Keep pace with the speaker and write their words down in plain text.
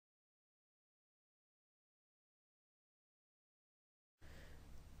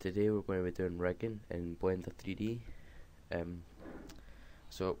Today we're going to be doing rigging in Blender 3D.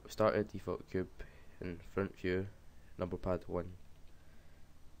 So start at default cube in front view, number pad 1,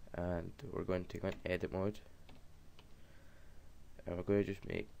 and we're going to go into edit mode, and we're going to just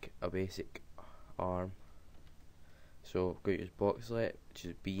make a basic arm. So we're going to use box select, which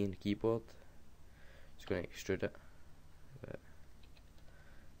is B in the keyboard. Just going to extrude it.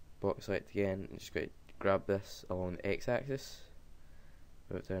 Box select again, and just going to grab this along the x-axis.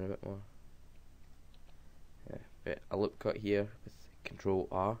 Move it down a bit more. A loop cut here with Control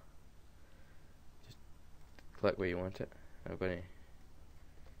R. Just click where you want it. I'm going to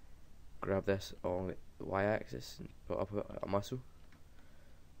grab this along the y-axis and put up a muscle.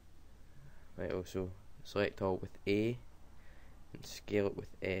 Might also select all with A and scale it with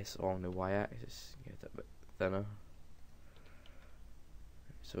S along the y-axis. Get it a bit thinner.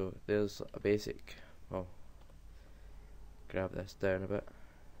 So there's a basic. Well, grab this down a bit.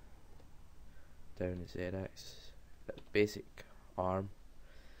 Down the z-axis, that basic arm.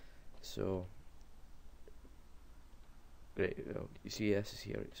 So great, well, you see this is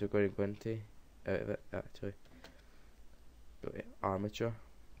here, so we're going to go into out of it actually. Go to armature,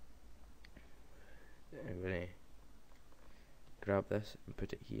 and I'm going to grab this and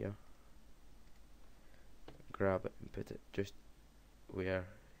put it here. Grab it and put it just where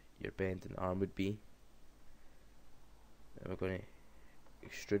your bending arm would be. And we're going to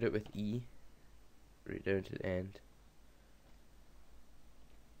extrude it with E right down to the end,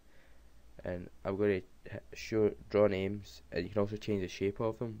 and I'm going to draw names, and you can also change the shape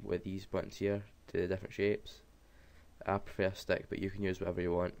of them with these buttons here to the different shapes. I prefer stick, but you can use whatever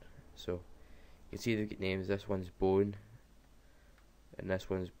you want. So you can see they've got names. This one's bone, and this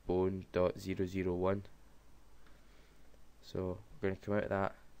one's bone.001. So we're going to come out of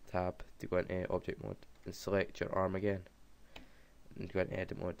that tab to go into object mode and select your arm again, and go into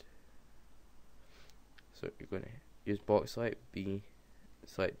edit mode. So you're going to use box select B,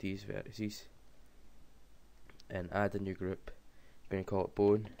 select these vertices, and add a new group. You're going to call it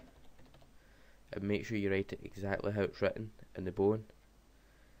bone, and make sure you write it exactly how it's written in the bone.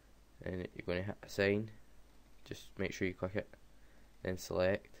 And you're going to hit assign. Just make sure you click it, then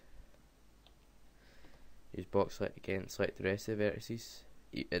select. Use box select again, select the rest of the vertices.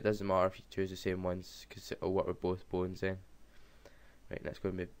 It doesn't matter if you choose the same ones, because it'll work with both bones then. Right, that's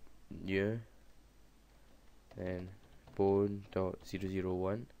going to be new. Then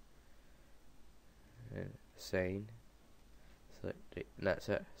bone.001, assign, select, right, and that's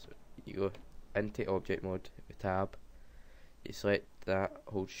it. So you go into object mode with tab, you select that,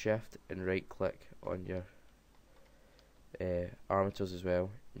 hold shift and right click on your armatures as well,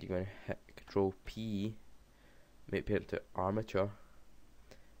 and you're going to hit Control P, make it into armature,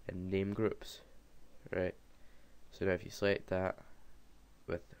 and name groups. Right, so now if you select that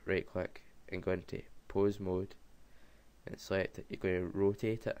with right click and go into pose mode and select it, you're going to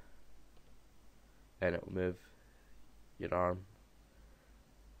rotate it, and it will move your arm.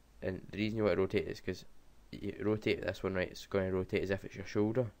 And the reason you want to rotate it is because you rotate this one, right, it's going to rotate as if it's your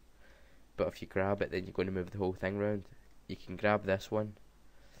shoulder, but if you grab it then you're going to move the whole thing round. You can grab this one,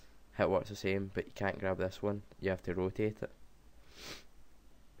 it works the same, but you can't grab this one, you have to rotate it.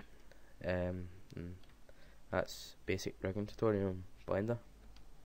 That's basic rigging tutorial in Blender.